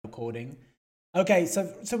recording. Okay,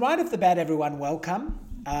 so right off the bat, everyone, welcome.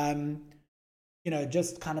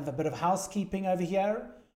 Just kind of a bit of housekeeping over here.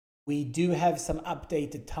 We do have some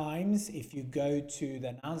updated times. If you go to the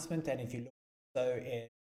announcement and if you look so in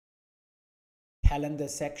calendar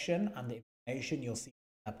section under information, you'll see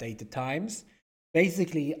updated times.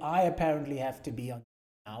 Basically, I apparently have to be on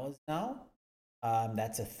hours now.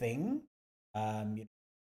 That's a thing.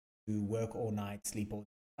 You work all night, sleep all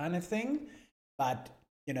day kind of thing. But,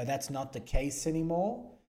 that's not the case anymore,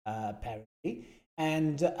 apparently.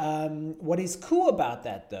 And what is cool about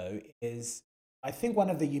that, though, is I think one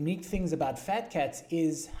of the unique things about Fat Cats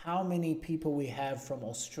is how many people we have from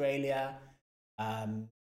Australia,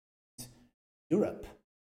 Europe,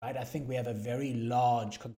 right? I think we have a very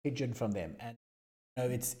large contingent from them. And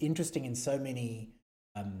it's interesting in so many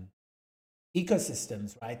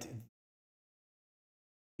ecosystems, right?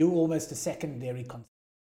 You're almost a secondary consideration.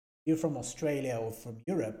 You're from Australia or from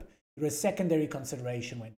Europe, you're a secondary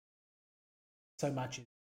consideration when so much is.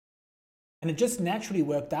 And it just naturally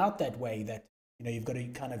worked out that way that, you've got a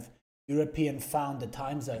kind of European founder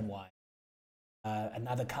time zone wise,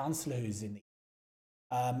 another councillor who's in the,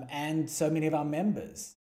 and so many of our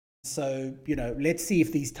members. So, let's see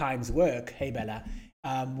if these times work. Hey, Bella.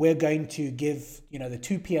 We're going to give, the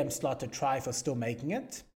 2 p.m. slot a try for still making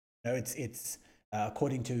it. It's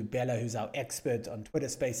according to Bella, who's our expert on Twitter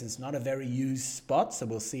Spaces, not a very used spot, so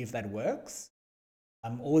we'll see if that works.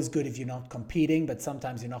 Always good if you're not competing, but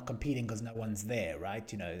sometimes you're not competing because no one's there, right?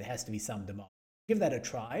 There has to be some demand. Give that a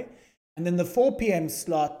try. And then the 4 p.m.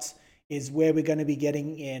 slot is where we're going to be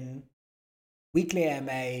getting in weekly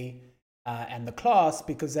AMA and the class,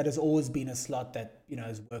 because that has always been a slot that,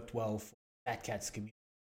 has worked well for Fat Cats community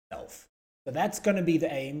itself. So that's going to be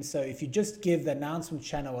the aim. So if you just give the announcement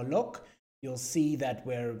channel a look, you'll see that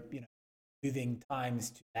we're, moving times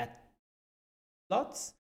to that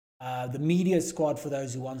slots. The media squad, for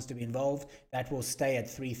those who wants to be involved, that will stay at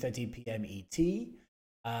 3:30 p.m. ET.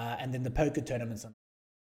 And then the poker tournaments,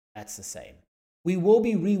 that's the same. We will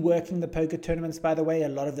be reworking the poker tournaments, by the way. A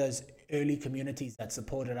lot of those early communities that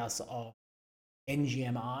supported us are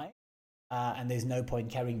NGMI, and there's no point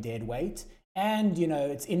carrying dead weight. And,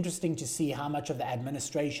 it's interesting to see how much of the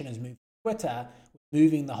administration has moved to Twitter,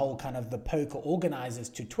 moving the whole kind of the poker organizers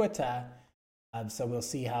to Twitter. So we'll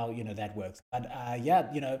see how, that works. But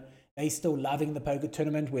they're still loving the poker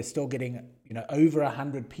tournament. We're still getting, over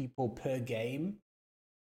 100 people per game.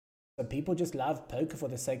 So people just love poker for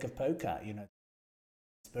the sake of poker,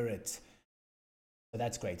 spirit. So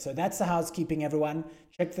that's great. So that's the housekeeping, everyone.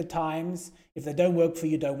 Check the times. If they don't work for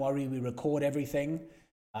you, don't worry. We record everything.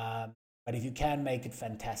 But if you can make it,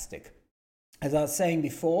 fantastic. As I was saying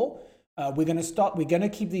before, we're going to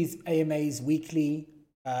keep these AMAs weekly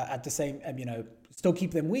at the same, still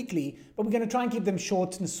keep them weekly, but we're going to try and keep them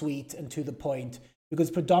short and sweet and to the point,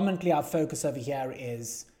 because predominantly our focus over here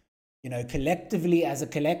is, collectively as a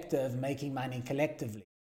collective, making money collectively.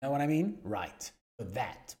 Know what I mean? Right. With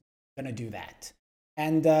that, we're going to do that.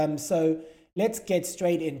 And so let's get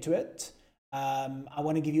straight into it. I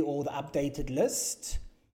want to give you all the updated list.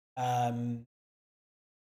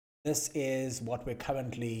 This is what we're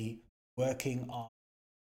currently working on.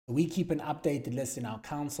 We keep an updated list in our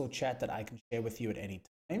council chat that I can share with you at any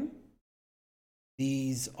time.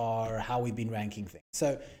 These are how we've been ranking things.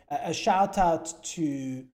 So a shout out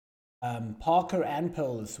to Parker and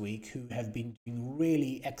Pearl this week, who have been doing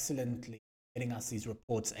really excellently getting us these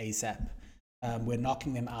reports ASAP. We're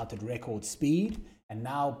knocking them out at record speed, and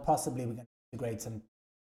now possibly we're going to integrate some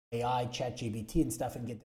AI, ChatGPT and stuff and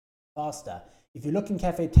get them faster. If you look in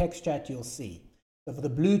Cafe Text Chat, you'll see. So for the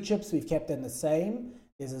blue chips, we've kept them the same.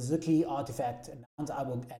 There's a Zuki artifact announced.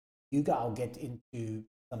 I'll get into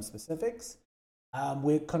some specifics.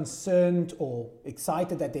 We're concerned or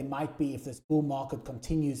excited that there might be, if this bull market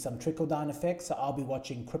continues, some trickle-down effects. So I'll be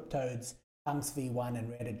watching Cryptodes, Punks V1,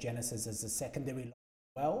 and Reddit Genesis as a secondary as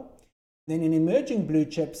well. Then in emerging blue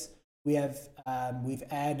chips, we've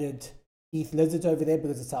added ETH Lizards over there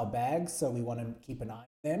because it's our bags, so we want to keep an eye on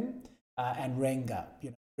them. And Renga.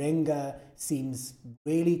 Renga seems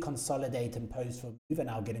really consolidate and posed for a move, and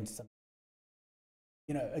I'll get into some.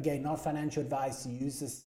 Again, not financial advice. You use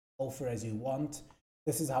this offer as you want.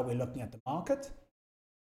 This is how we're looking at the market.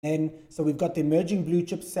 And so we've got the emerging blue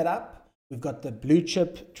chip set up. We've got the blue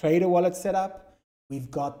chip trader wallet set up. We've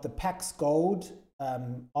got the Pax Gold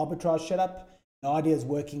arbitrage set up. Nadia is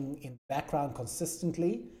working in the background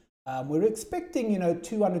consistently. We're expecting, $200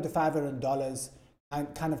 to $500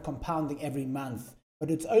 and kind of compounding every month, but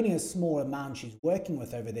it's only a small amount she's working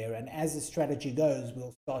with over there. And as the strategy goes,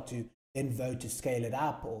 we'll start to then vote to scale it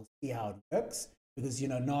up or see how it works. because,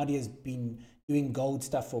 Nadia's been doing gold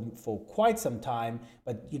stuff for quite some time,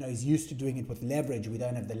 but, is used to doing it with leverage. We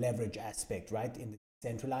don't have the leverage aspect, right, in the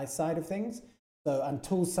centralized side of things. So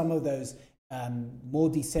until some of those more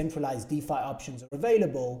decentralized DeFi options are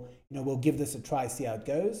available, we'll give this a try, see how it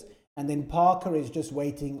goes. And then Parker is just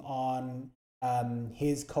waiting on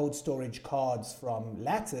his cold storage cards from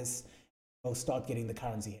Lattice. We'll start getting the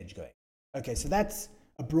currency hedge going. Okay, so that's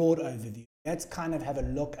a broad overview. Let's kind of have a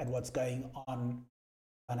look at what's going on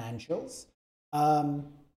financials.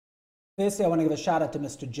 Firstly, I want to give a shout out to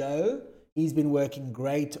Mr. Joe. He's been working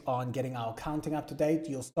great on getting our accounting up to date.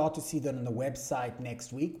 You'll start to see that on the website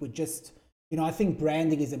next week. We're just, I think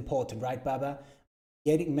branding is important, right, Baba?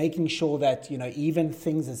 Making sure that, even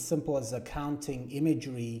things as simple as accounting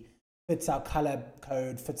imagery fits our color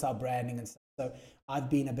code, fits our branding and stuff. So I've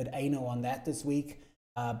been a bit anal on that this week,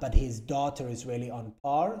 but his data is really on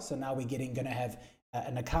par. So now we're going to have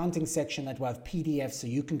an accounting section that will have PDFs, so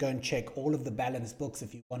you can go and check all of the balance books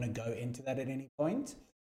if you want to go into that at any point.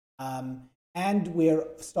 And we're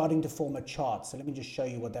starting to form a chart. So let me just show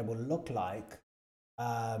you what that will look like.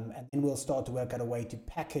 And then we'll start to work out a way to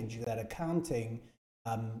package that accounting,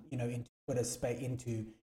 into Twitter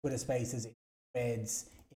Spaces, into threads,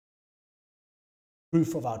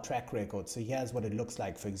 proof of our track record. So here's what it looks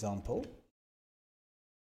like, for example.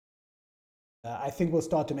 I think we'll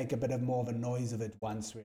start to make a bit of more of a noise of it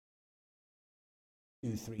once we're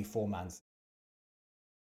 2, 3, 4 months.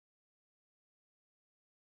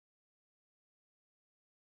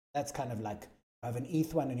 That's kind of like I have an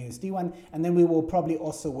ETH one and USD one, and then we will probably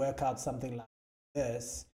also work out something like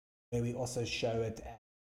this, where we also show it as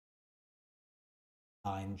a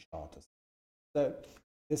line chart. So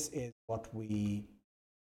this is what we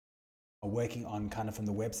are working on kind of from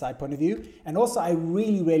the website point of view. And also I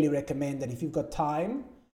really, really recommend that if you've got time,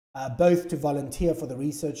 both to volunteer for the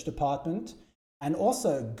research department and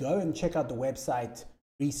also go and check out the website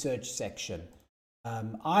research section.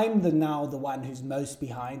 I'm now the one who's most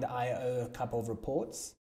behind. I owe a couple of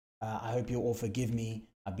reports. I hope you'll all forgive me.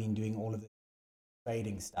 I've been doing all of the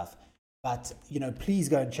trading stuff. But, please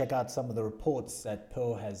go and check out some of the reports that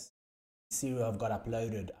Pearl has, Serial have got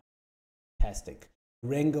uploaded. Fantastic.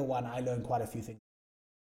 Renga one, I learned quite a few things.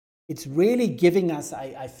 It's really giving us,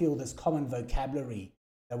 I feel, this common vocabulary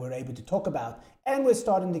that we're able to talk about. And we're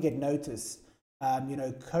starting to get notice.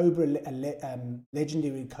 Cobra,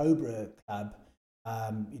 Legendary Cobra Club,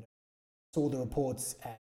 saw the reports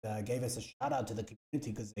and gave us a shout out to the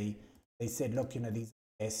community because they said, look, these are the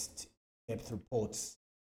best depth reports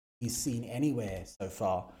you've seen anywhere so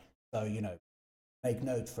far. So, make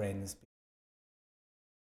note, friends.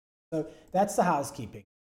 So that's the housekeeping.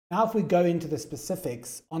 Now, if we go into the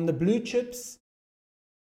specifics on the blue chips,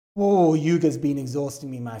 Yuga's been exhausting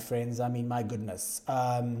me, my friends. I mean, my goodness.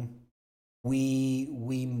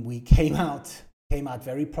 We came out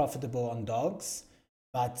very profitable on dogs,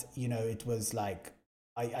 but it was like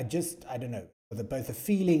I don't know, both a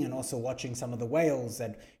feeling and also watching some of the whales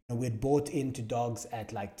that we'd bought into dogs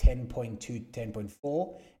at like 10.2,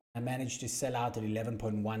 10.4. I managed to sell out at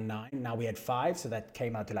 11.19. Now we had 5, so that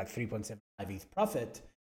came out to like 3.75 ETH profit.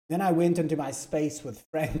 Then I went into my space with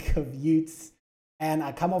Frank of Utes, and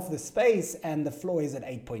I come off the space, and the floor is at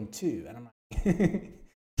 8.2, and I'm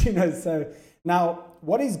like, So now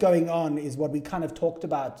what is going on is what we kind of talked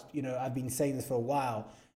about. I've been saying this for a while.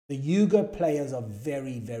 The Yuga players are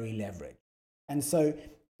very, very leveraged, and so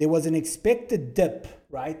there was an expected dip,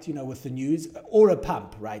 right? With the news, or a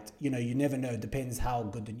pump, right? You never know. It depends how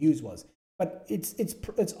good the news was. But it's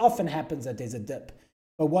often happens that there's a dip.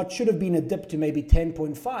 But what should have been a dip to maybe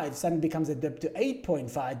 10.5 suddenly becomes a dip to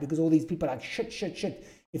 8.5 because all these people are like, shit.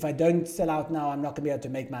 If I don't sell out now, I'm not going to be able to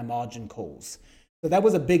make my margin calls. So that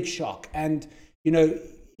was a big shock. And,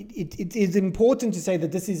 it is important to say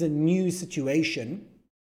that this is a new situation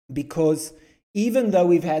because even though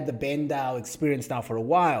we've had the BendDAO experience now for a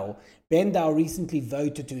while, BendDAO recently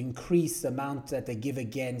voted to increase the amount that they give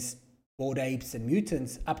against Bored Apes and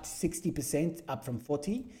Mutants up to 60%, up from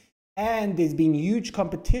 40%. And there's been huge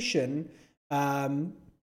competition.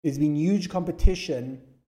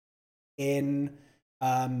 In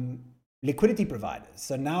liquidity providers.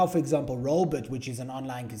 So now, for example, Rollbit, which is an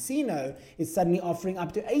online casino, is suddenly offering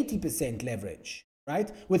up to 80% leverage, right?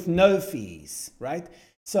 With no fees, right?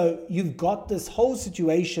 So you've got this whole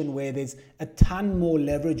situation where there's a ton more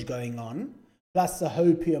leverage going on, plus the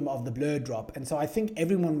hopium of the blur drop. And so I think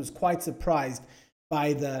everyone was quite surprised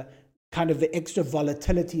by the kind of the extra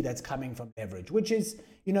volatility that's coming from leverage, which is,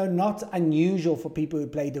 not unusual for people who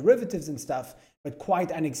play derivatives and stuff, but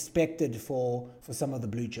quite unexpected for some of the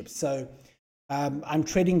blue chips. So I'm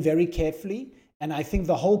trading very carefully. And I think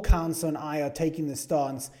the whole council and I are taking the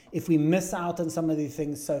stance, if we miss out on some of these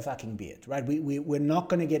things, so fucking be it, right? We're not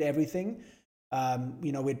going to get everything.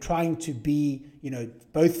 We're trying to be,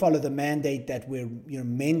 both follow the mandate that we're,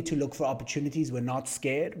 meant to look for opportunities. We're not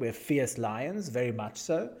scared. We're fierce lions, very much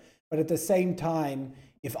so. But at the same time,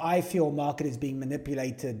 if I feel market is being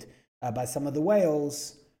manipulated by some of the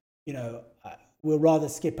whales, we'll rather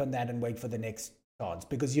skip on that and wait for the next chance.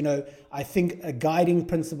 Because, I think a guiding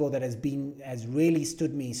principle that has really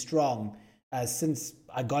stood me strong since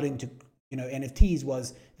I got into, NFTs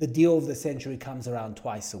was the deal of the century comes around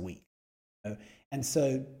twice a week. And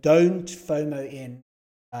so don't FOMO in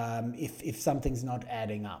if something's not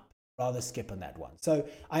adding up. Rather skip on that one. So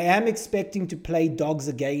I am expecting to play dogs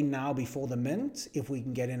again now before the mint, if we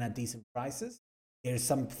can get in at decent prices. There's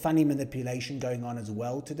some funny manipulation going on as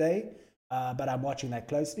well today, but I'm watching that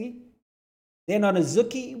closely. Then on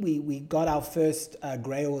Azuki, we got our first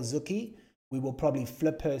Grail Azuki. We will probably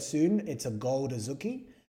flip her soon. It's a gold Azuki.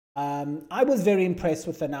 I was very impressed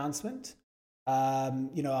with the announcement. I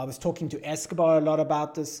was talking to Escobar a lot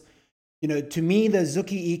about this. To me, the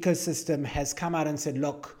Azuki ecosystem has come out and said,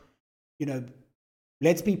 look,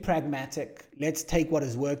 let's be pragmatic. Let's take what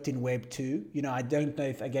has worked in Web 2. I don't know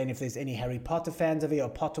if there's any Harry Potter fans over here or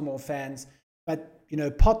Pottermore fans, but,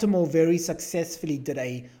 Pottermore very successfully did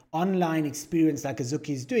a online experience like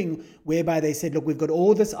Azuki is doing, whereby they said, look, we've got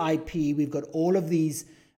all this IP, we've got all of these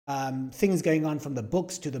things going on, from the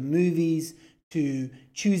books to the movies to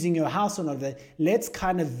choosing your house or not. Let's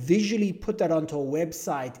kind of visually put that onto a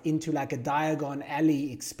website into like a Diagon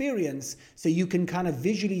Alley experience, so you can kind of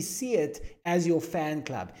visually see it as your fan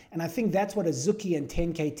club. And I think that's what Azuki and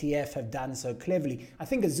 10KTF have done so cleverly. I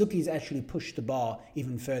think Azuki's actually pushed the bar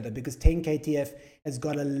even further, because 10KTF has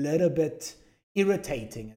got a little bit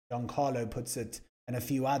irritating, as Giancarlo puts it, and a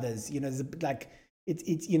few others. You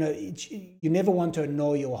never want to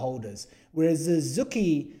annoy your holders. Whereas the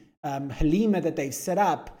Azuki Halima that they've set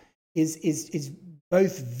up is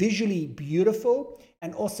both visually beautiful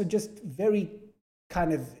and also just very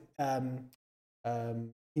kind of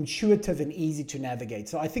intuitive and easy to navigate.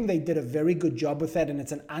 So I think they did a very good job with that, and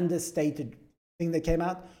it's an understated thing that came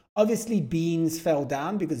out. Obviously, Beans fell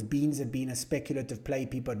down because Beans had been a speculative play.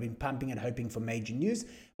 People had been pumping and hoping for major news.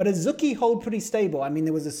 But Azuki hold pretty stable. I mean,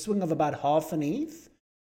 there was a swing of about half an ETH.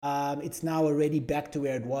 It's now already back to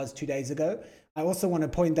where it was 2 days ago. I also want to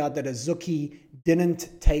point out that Azuki didn't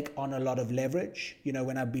take on a lot of leverage.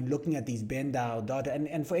 When I've been looking at these BendDAO data,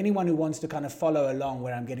 and for anyone who wants to kind of follow along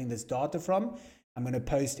where I'm getting this data from, I'm going to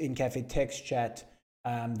post in Cafe Text Chat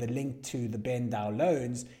the link to the BendDAO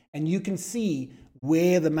loans, and you can see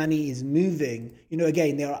where the money is moving.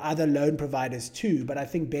 Again, there are other loan providers too, but I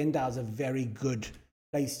think BendDAO is a very good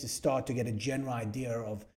place to start to get a general idea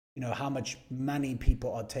of how much money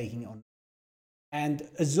people are taking on. And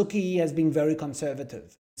Azuki has been very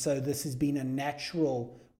conservative. So this has been a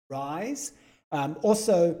natural rise.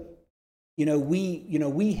 Also,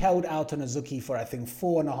 we held out on Azuki for, I think,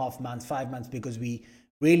 4.5 months, 5 months, because we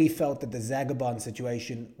really felt that the Zagabond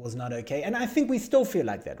situation was not okay. And I think we still feel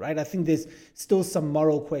like that, right? I think there's still some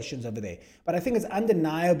moral questions over there. But I think it's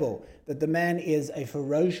undeniable that the man is a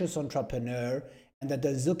ferocious entrepreneur, and that the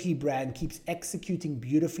Azuki brand keeps executing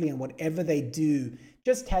beautifully, and whatever they do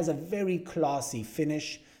just has a very classy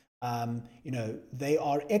finish. They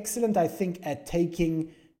are excellent, I think, at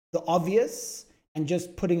taking the obvious and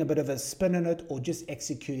just putting a bit of a spin on it, or just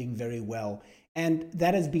executing very well. And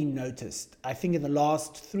that has been noticed. I think in the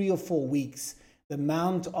last 3 or 4 weeks, the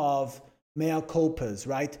amount of mea culpas,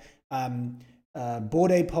 right?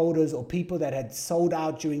 Bored Ape holders or people that had sold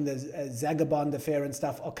out during the Zagabond affair and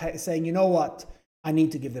stuff, okay, saying, you know what? I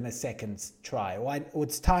need to give them a second try, or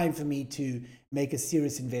it's time for me to make a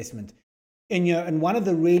serious investment. And one of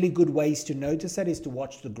the really good ways to notice that is to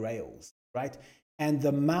watch the grails, right? And the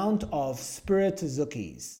amount of Spirit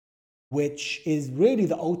Azukis, which is really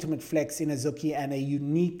the ultimate flex in Azuki, and a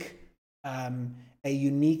unique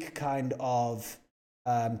kind of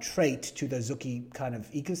trait to the Azuki kind of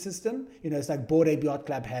ecosystem. It's like Bored Ape Yacht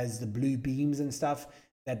Club has the blue beams and stuff,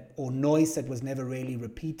 or noise that was never really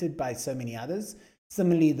repeated by so many others.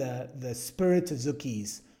 Similarly, the Spirit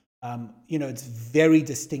Azukis, it's very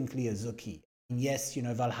distinctly Azuki. Yes,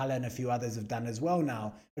 Valhalla and a few others have done as well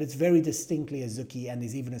now, but it's very distinctly Azuki, and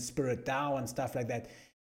there's even a Spirit DAO and stuff like that.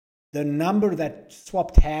 The number that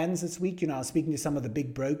swapped hands this week, I was speaking to some of the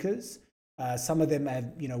big brokers. Some of them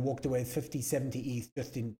have, walked away with 50, 70 ETH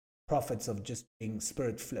just in profits of just being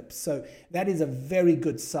Spirit flips. So that is a very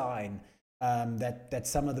good sign that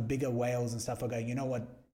some of the bigger whales and stuff are going, you know what,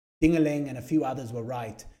 Dingaling and a few others were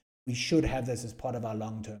right. We should have this as part of our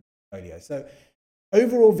long-term portfolio. So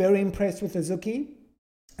overall, very impressed with Azuki.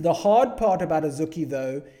 The hard part about Azuki,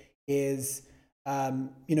 though, is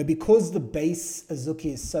because the base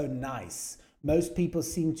Azuki is so nice, most people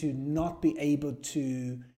seem to not be able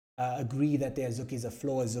to agree that their Azuki is a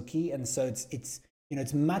floor Azuki, and so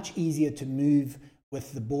it's much easier to move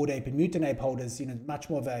with the Bored Ape and Mutant Ape holders. Much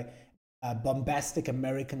more of a bombastic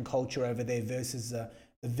American culture over there versus the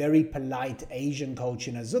very polite Asian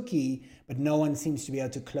culture in Azuki, but no one seems to be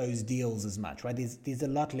able to close deals as much, right? There's a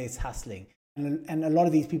lot less hustling, and a lot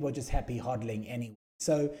of these people are just happy hodling anyway.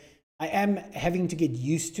 So I am having to get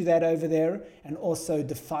used to that over there, and also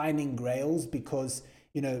defining grails, because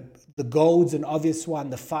the gold's an obvious one,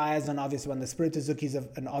 the fire's an obvious one, the spirit Azuki's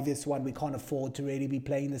an obvious one. We can't afford to really be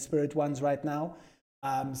playing the spirit ones right now.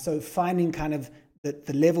 So finding kind of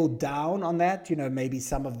the level down on that, maybe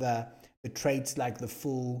some of the traits like the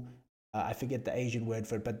full, I forget the Asian word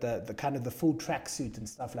for it, but the kind of the full tracksuit and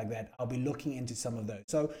stuff like that, I'll be looking into some of those.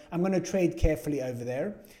 So I'm going to trade carefully over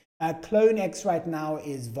there. Clone X right now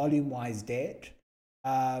is volume-wise dead.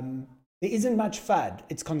 There isn't much FUD.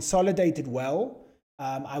 It's consolidated well.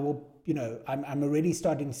 I'm already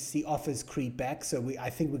starting to see offers creep back, so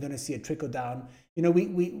I think we're going to see a trickle down.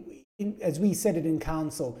 As we said it in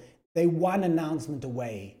council, they one announcement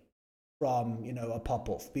away from a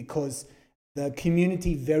pop-off, because the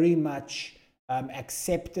community very much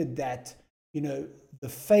accepted that the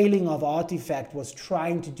failing of Artifact was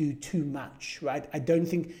trying to do too much, right? I don't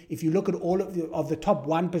think, if you look at all of the top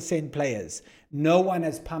 1% players, no one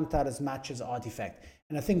has pumped out as much as Artifact.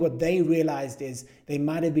 And I think what they realized is they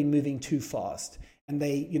might have been moving too fast, and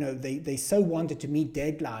they so wanted to meet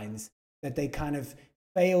deadlines that they kind of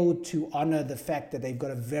failed to honor the fact that they've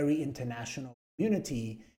got a very international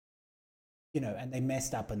community, and they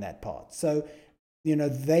messed up in that part. So,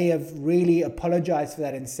 they have really apologized for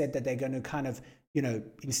that and said that they're going to kind of,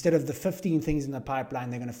 instead of the 15 things in the pipeline,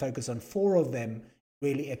 they're going to focus on 4 of them,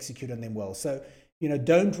 really execute on them well. So,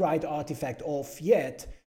 don't write Artifact off yet,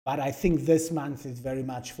 but I think this month is very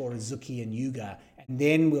much for Azuki and Yuga. And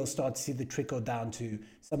then we'll start to see the trickle down to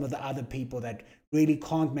some of the other people that really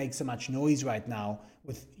can't make so much noise right now,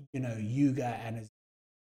 with, Yuga and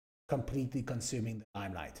completely consuming the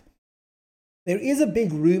limelight. There is a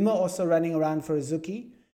big rumor also running around for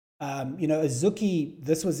Azuki. Azuki,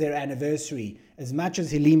 this was their anniversary. As much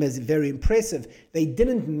as Hilima is very impressive, they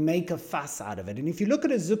didn't make a fuss out of it. And if you look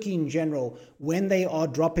at Azuki in general, when they are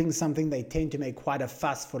dropping something, they tend to make quite a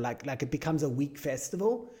fuss for like it becomes a week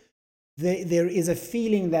festival. There is a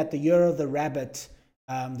feeling that the Year of the Rabbit,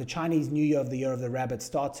 the Chinese New Year of the Year of the Rabbit,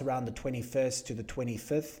 starts around the 21st to the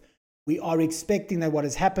 25th. We are expecting that what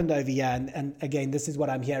has happened over here, and again, this is what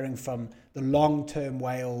I'm hearing from the long-term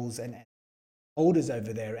whales and holders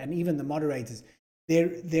over there, and even the moderators, there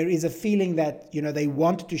is a feeling that they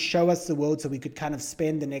wanted to show us the world so we could kind of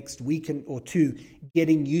spend the next week or two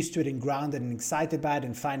getting used to it and grounded and excited by it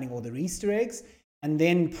and finding all the Easter eggs. And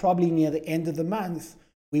then probably near the end of the month,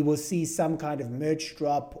 we will see some kind of merch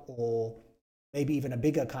drop, or maybe even a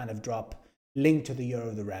bigger kind of drop linked to the Year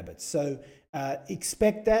of the Rabbit. So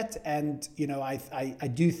expect that, and I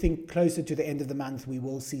do think closer to the end of the month we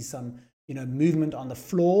will see some movement on the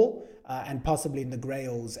floor, and possibly in the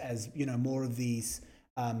grails, as more of these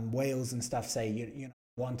whales and stuff say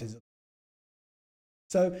want is.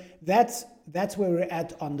 So that's where we're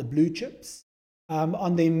at on the blue chips.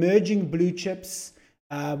 On the emerging blue chips,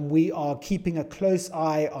 we are keeping a close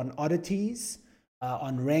eye on oddities,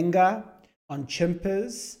 on Renga, on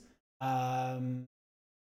Chimpers, and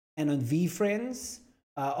on VFriends.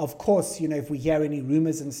 Of course, if we hear any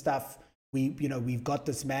rumors and stuff, we've got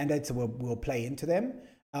this mandate, so we'll play into them.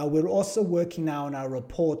 We're also working now on our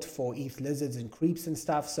report for ETH lizards and creeps and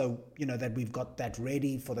stuff, so that we've got that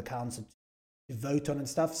ready for the council to vote on and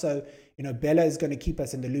stuff. So Bella is going to keep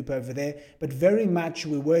us in the loop over there, but very much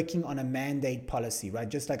we're working on a mandate policy, right?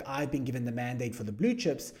 Just like I've been given the mandate for the blue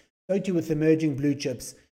chips, so too with emerging blue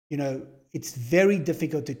chips. It's very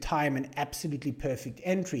difficult to time an absolutely perfect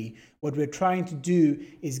entry. What we're trying to do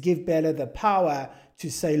is give Bella the power to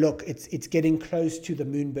say, look, it's getting close to the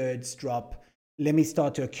Moonbirds drop. Let me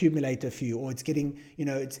start to accumulate a few, or it's getting,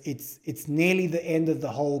 it's nearly the end of the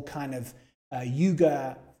whole kind of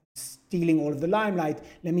Yuga stealing all of the limelight.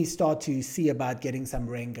 Let me start to see about getting some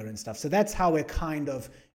Renga and stuff. So that's how we're kind of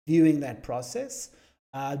viewing that process.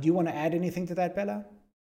 Do you want to add anything to that, Bella?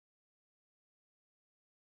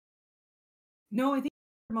 No, I think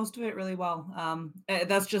most of it really well.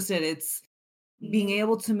 That's just it. It's being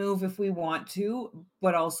able to move if we want to,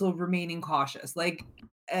 but also remaining cautious.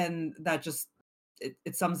 And that just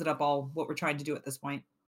it sums it up all what we're trying to do at this point.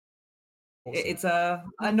 Awesome. It's a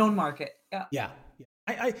known market. Yeah. Yeah.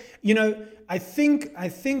 I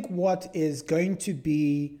think what is going to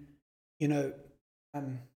be,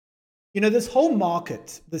 this whole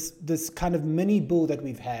market, this kind of mini bull that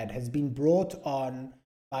we've had has been brought on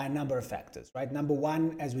by a number of factors, right? Number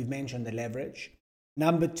one, as we've mentioned, the leverage.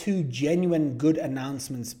 Number two, genuine good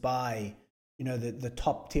announcements by, the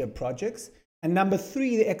top tier projects. And number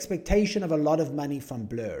three, the expectation of a lot of money from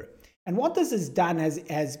Blur. And what this has done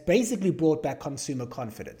has basically brought back consumer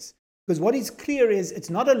confidence. Because what is clear is it's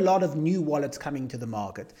not a lot of new wallets coming to the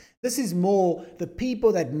market. This is more the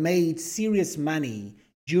people that made serious money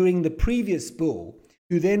during the previous bull,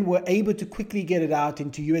 who then were able to quickly get it out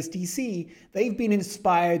into USDC. They've been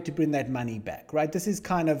inspired to bring that money back, right? This is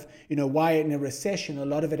kind of, why in a recession, a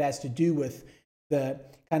lot of it has to do with the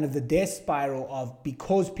kind of the death spiral of,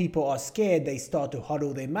 because people are scared, they start to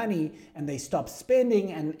hodl their money and they stop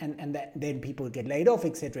spending, and then people get laid off,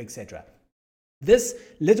 etc., etc. This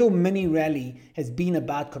little mini rally has been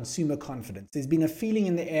about consumer confidence. There's been a feeling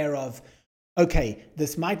in the air of, okay,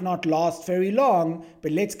 this might not last very long,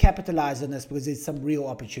 but let's capitalize on this because there's some real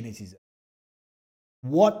opportunities.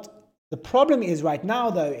 What the problem is right now,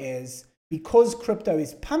 though, is because crypto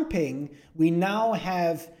is pumping, we now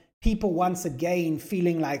have people once again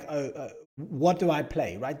feeling like, what do I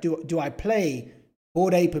play, right? Do I play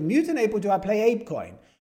Bored Ape and Mutant Ape, or do I play ApeCoin?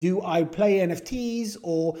 Do I play NFTs,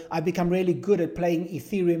 or I become really good at playing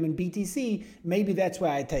Ethereum and BTC? Maybe that's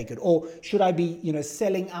where I take it. Or should I be,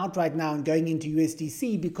 selling out right now and going into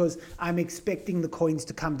USDC because I'm expecting the coins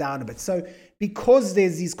to come down a bit? So because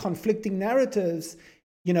there's these conflicting narratives,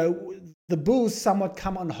 the bulls somewhat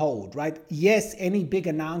come on hold, right? Yes, any big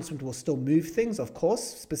announcement will still move things, of course,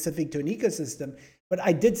 specific to an ecosystem. But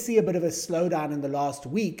I did see a bit of a slowdown in the last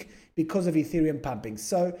week because of Ethereum pumping.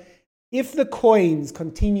 So if the coins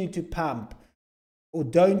continue to pump, or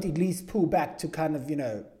don't at least pull back to kind of,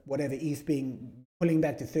 whatever ETH pulling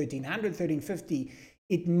back to 1300, 1350,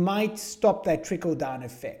 it might stop that trickle down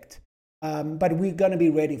effect. But we're going to be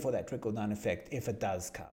ready for that trickle down effect if it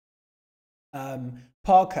does come.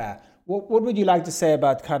 Parker, what would you like to say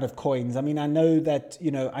about kind of coins? I mean, I know that,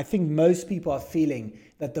 I think most people are feeling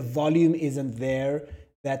that the volume isn't there,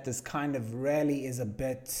 that this kind of rally is a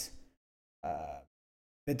bit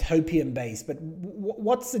hopium based, but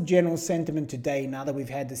what's the general sentiment today now that we've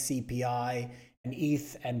had the CPI and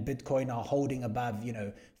ETH and Bitcoin are holding above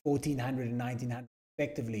 1400 and 1900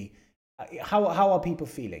 effectively? How are people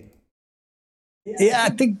feeling? Yeah, I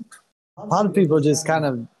think a lot of people just kind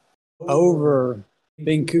of over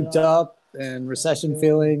being cooped up and recession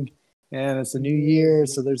feeling, and it's a new year,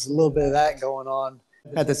 so there's a little bit of that going on.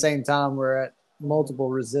 At the same time, we're at multiple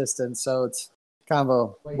resistance, so it's kind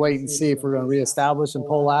of a wait and see if we're going to reestablish and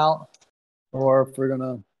pull out, or if we're going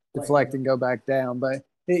to deflect and go back down. But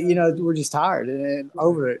we're just tired and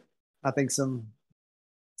over it. I think some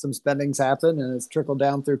spending's happened and it's trickled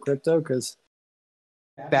down through crypto because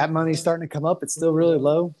that money's starting to come up. It's still really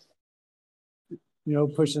low,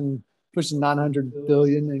 pushing 900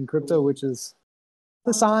 billion in crypto, which is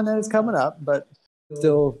the sign that it's coming up, but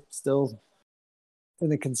still in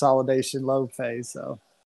the consolidation low phase. So.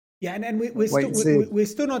 Yeah, and we're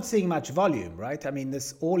still not seeing much volume, right? I mean,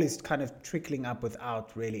 this all is kind of trickling up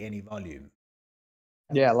without really any volume.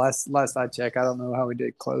 Yeah, last I checked, I don't know how we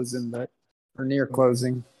did closing, or near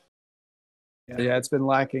closing. Yeah, it's been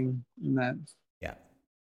lacking in that. Yeah.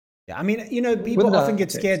 I mean, people often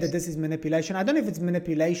get scared that this is manipulation. I don't know if it's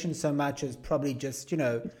manipulation so much as probably just,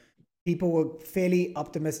 people were fairly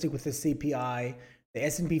optimistic with the CPI. The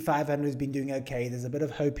S&P 500 has been doing okay. There's a bit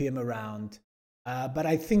of hopium around. But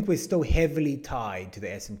I think we're still heavily tied to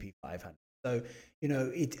the S&P 500. So,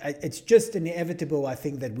 it's just inevitable, I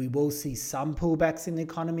think, that we will see some pullbacks in the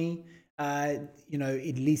economy, at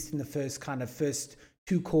least in the first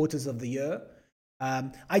 2 quarters of the year.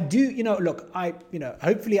 I do,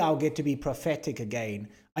 hopefully I'll get to be prophetic again.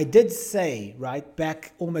 I did say, right,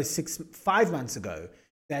 back almost 5 months ago,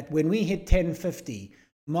 that when we hit 1050,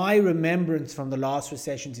 my remembrance from the last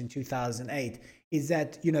recessions in 2008 is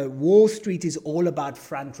that, Wall Street is all about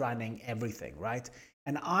front running everything, right?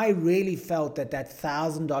 And I really felt that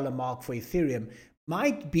 $1,000 mark for Ethereum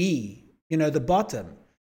might be, the bottom.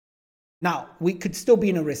 Now, we could still be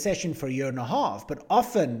in a recession for a year and a half, but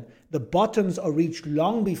often the bottoms are reached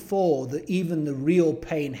long before even the real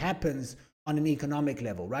pain happens on an economic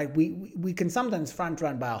level, right? We can sometimes front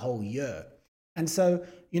run by a whole year. And so,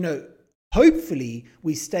 hopefully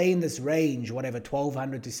we stay in this range, whatever,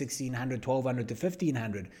 1200 to 1600, 1200 to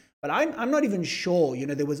 1500. But I'm not even sure,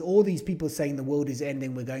 there was all these people saying the world is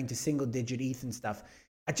ending, we're going to single digit ETH and stuff.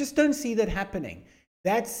 I just don't see that happening.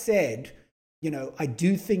 That said, I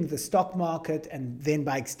do think the stock market, and then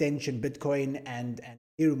by extension, Bitcoin and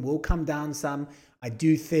Ethereum will come down some. I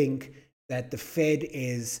do think that the Fed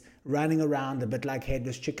is running around a bit like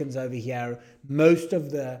headless chickens over here. Most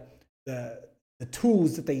of the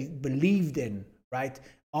tools that they believed in, right,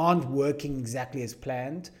 aren't working exactly as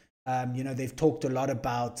planned. They've talked a lot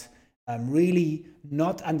about really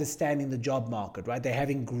not understanding the job market, right? They're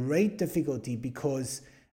having great difficulty because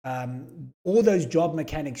all those job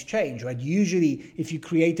mechanics change, right? Usually, if you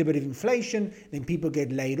create a bit of inflation, then people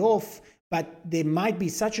get laid off, but there might be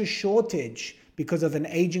such a shortage because of an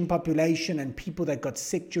aging population and people that got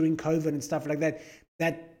sick during COVID and stuff like that,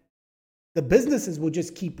 that the businesses will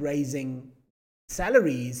just keep raising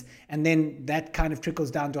salaries, and then that kind of trickles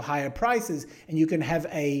down to higher prices, and you can have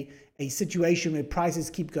a situation where prices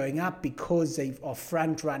keep going up because they are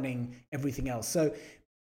front running everything else. So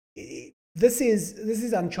this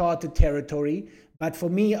is uncharted territory, but for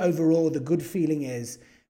me overall the good feeling is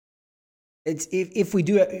it's if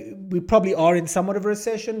we probably are in somewhat of a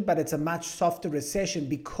recession, but it's a much softer recession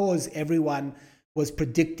because everyone was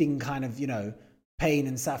predicting kind of pain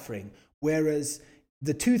and suffering, whereas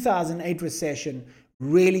the 2008 recession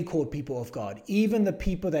really caught people off guard. Even the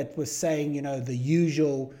people that were saying the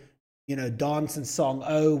usual dance and song,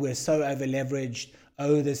 oh, we're so over leveraged,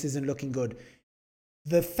 oh, this isn't looking good.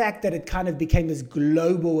 The fact that it kind of became this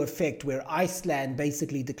global effect where Iceland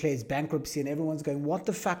basically declares bankruptcy and everyone's going, what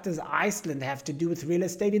the fuck does Iceland have to do with real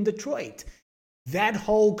estate in Detroit? That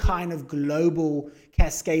whole kind of global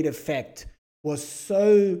cascade effect was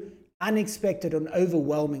so unexpected and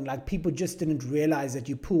overwhelming. Like people just didn't realize that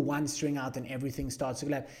you pull one string out and everything starts to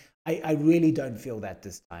collapse. I really don't feel that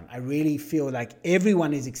this time. I really feel like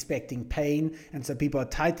everyone is expecting pain, and so people are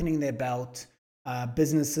tightening their belt.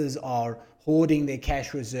 Businesses are hoarding their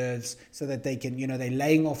cash reserves so that they can, they're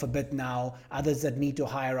laying off a bit now. Others that need to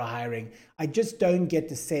hire are hiring. I just don't get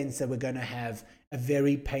the sense that we're going to have a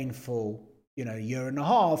very painful, year and a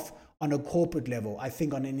half on a corporate level. I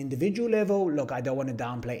think on an individual level, look, I don't want to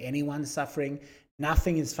downplay anyone's suffering.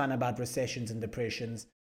 Nothing is fun about recessions and depressions.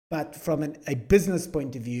 But from a business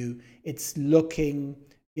point of view, it's looking,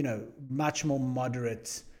 much more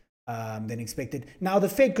moderate than expected. Now, the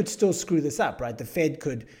Fed could still screw this up, right? The Fed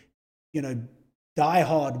could, die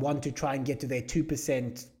hard, want to try and get to their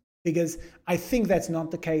 2% figures. I think that's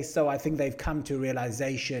not the case. So I think they've come to a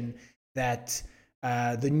realization that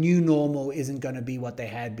the new normal isn't going to be what they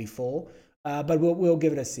had before. But we'll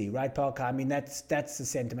give it a see, right, Parker? I mean, that's the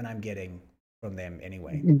sentiment I'm getting from them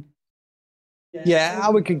anyway. Yeah, I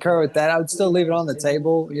would concur with that. I would still leave it on the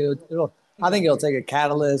table. I think it'll take a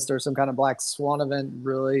catalyst or some kind of black swan event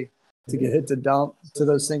really to get hit to dump to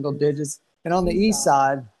those single digits. And on the east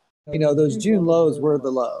side, those June lows were the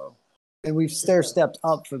low, and we've stair-stepped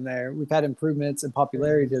up from there. We've had improvements in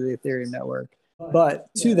popularity to the Ethereum network, but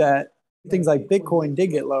to that, things like Bitcoin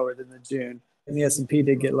did get lower than the June, and the S&P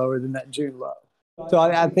did get lower than that June low. So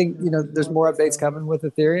I think there's more updates coming with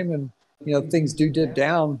Ethereum, and things do dip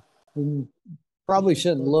down. We probably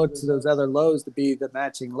shouldn't look to those other lows to be the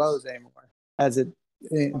matching lows anymore, as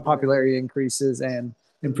popularity increases and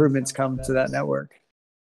improvements come to that network.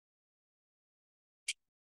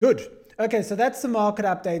 Good. Okay, so that's the market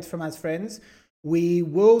updates from us, friends. We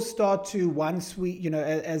will start to, once we,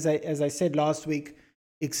 as I said last week,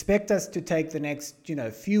 expect us to take the next,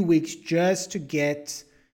 few weeks just to get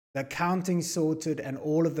the accounting sorted and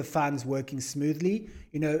all of the funds working smoothly.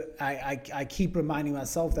 I keep reminding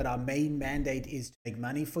myself that our main mandate is to make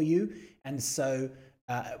money for you. And so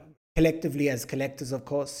collectively as collectors, of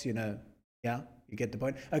course, yeah, you get the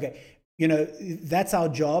point. Okay. That's our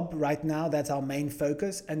job right now. That's our main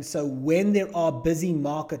focus. And so when there are busy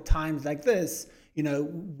market times like this,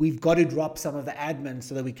 we've got to drop some of the admin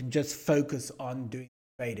so that we can just focus on doing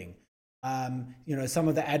trading. Some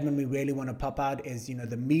of the admin we really want to pop out is,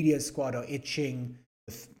 the media squad are itching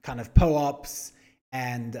with kind of POAPs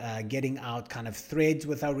and getting out kind of threads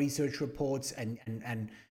with our research reports and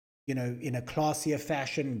in a classier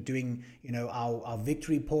fashion, doing, our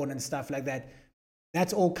victory porn and stuff like that.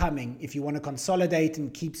 That's all coming. If you want to consolidate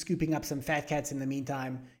and keep scooping up some fat cats in the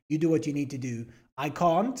meantime, you do what you need to do. I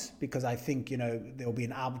can't, because I think, there'll be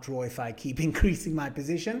an arbitrage if I keep increasing my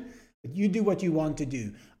position. But you do what you want to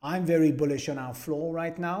do. I'm very bullish on our floor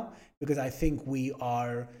right now because I think we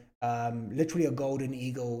are literally a golden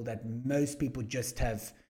eagle that most people just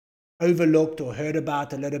have overlooked or heard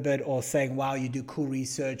about a little bit, or saying, wow, you do cool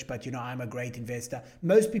research, but I'm a great investor.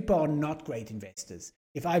 Most people are not great investors.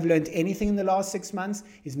 If I've learned anything in the last 6 months,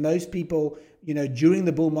 is most people, during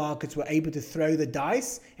the bull markets were able to throw the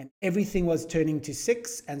dice and everything was turning to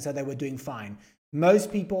 6, and so they were doing fine.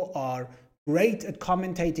 Most people are great at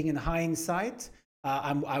commentating in hindsight.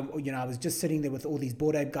 I was just sitting there with all these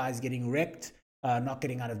Bored Ape guys getting wrecked not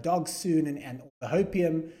getting out of dogs soon, and the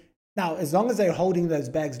hopium. Now, as long as they're holding those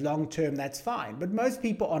bags long term, that's fine. But most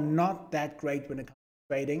people are not that great when it comes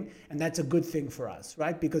to trading, and that's a good thing for us,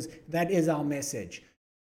 right? Because that is our message.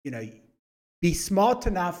 Be smart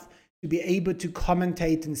enough to be able to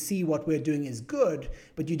commentate and see what we're doing is good,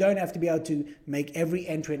 but you don't have to be able to make every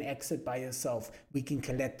entry and exit by yourself. We can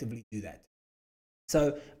collectively do that.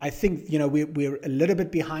 So I think, we're a little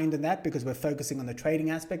bit behind in that because we're focusing on the trading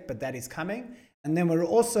aspect, but that is coming. And then we're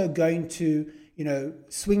also going to,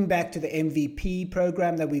 swing back to the MVP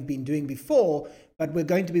program that we've been doing before, but we're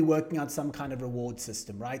going to be working out some kind of reward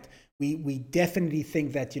system, right? We definitely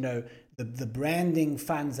think that, the branding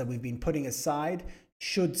funds that we've been putting aside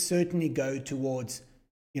should certainly go towards,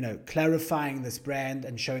 clarifying this brand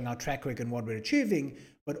and showing our track record and what we're achieving,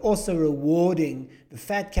 but also rewarding the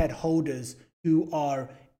Fat Cat holders who are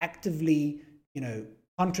actively,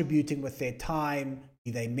 contributing with their time, be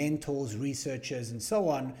they mentors, researchers, and so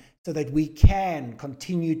on, so that we can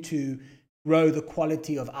continue to grow the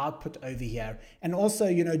quality of output over here, and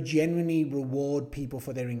also, genuinely reward people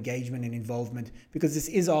for their engagement and involvement, because this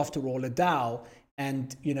is, after all, a DAO.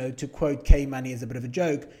 And, to quote K-Money as a bit of a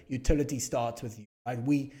joke, utility starts with you, right?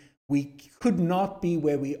 We could not be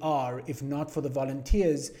where we are if not for the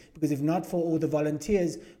volunteers, because if not for all the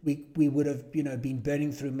volunteers, we would have, been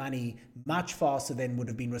burning through money much faster than would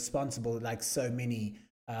have been responsible, like so many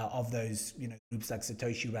of those, groups like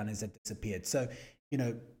Satoshi Runners that disappeared. So,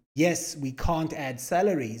 yes, we can't add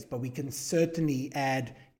salaries, but we can certainly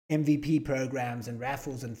add MVP programs and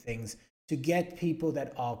raffles and things to get people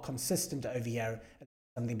that are consistent over here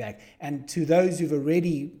something back. And to those who've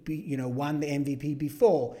already won the MVP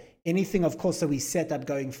before, anything, of course, that we set up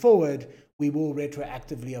going forward, we will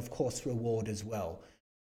retroactively, of course, reward as well.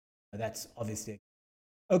 That's obviously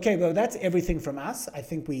okay. Well, that's everything from us. I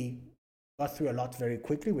think we got through a lot very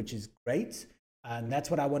quickly, which is great. And that's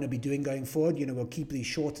what I want to be doing going forward. We'll keep these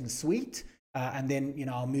short and sweet. And then,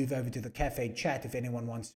 I'll move over to the cafe chat if anyone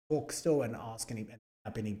wants to talk still and ask any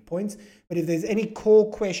points. But if there's any core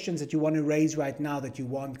questions that you want to raise right now that you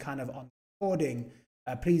want kind of on recording,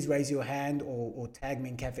 please raise your hand or tag me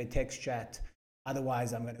in Cafe Text Chat.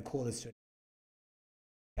 Otherwise, I'm going to call this to a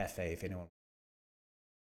cafe if anyone.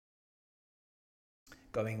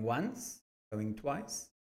 Going once, going twice.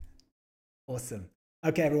 Awesome.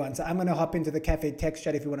 Okay, everyone. So I'm going to hop into the Cafe Text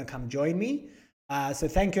Chat if you want to come join me. So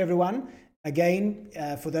thank you, everyone. Again,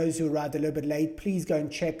 for those who arrived a little bit late, please go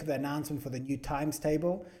and check the announcement for the new times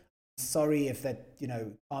table. Sorry if that,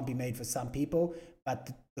 can't be made for some people, but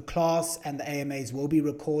the class and the AMAs will be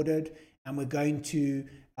recorded, and we're going to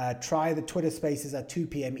try the Twitter Spaces at 2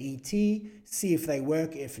 p.m. ET, see if they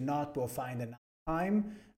work. If not, we'll find another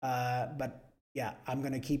time. But yeah, I'm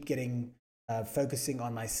going to keep focusing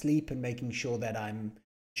on my sleep and making sure that I'm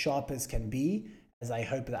sharp as can be, as I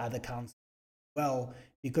hope the other council well,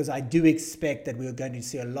 because I do expect that we're going to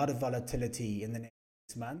see a lot of volatility in the next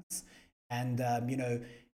 6 months. And,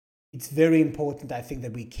 it's very important, I think,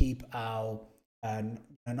 that we keep our,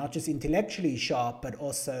 not just intellectually sharp, but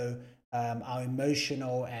also our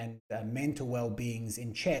emotional and mental well-beings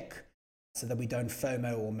in check so that we don't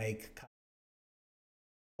FOMO or make.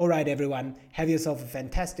 All right, everyone, have yourself a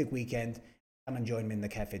fantastic weekend. Come and join me in the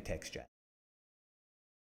Cafe Text Chat.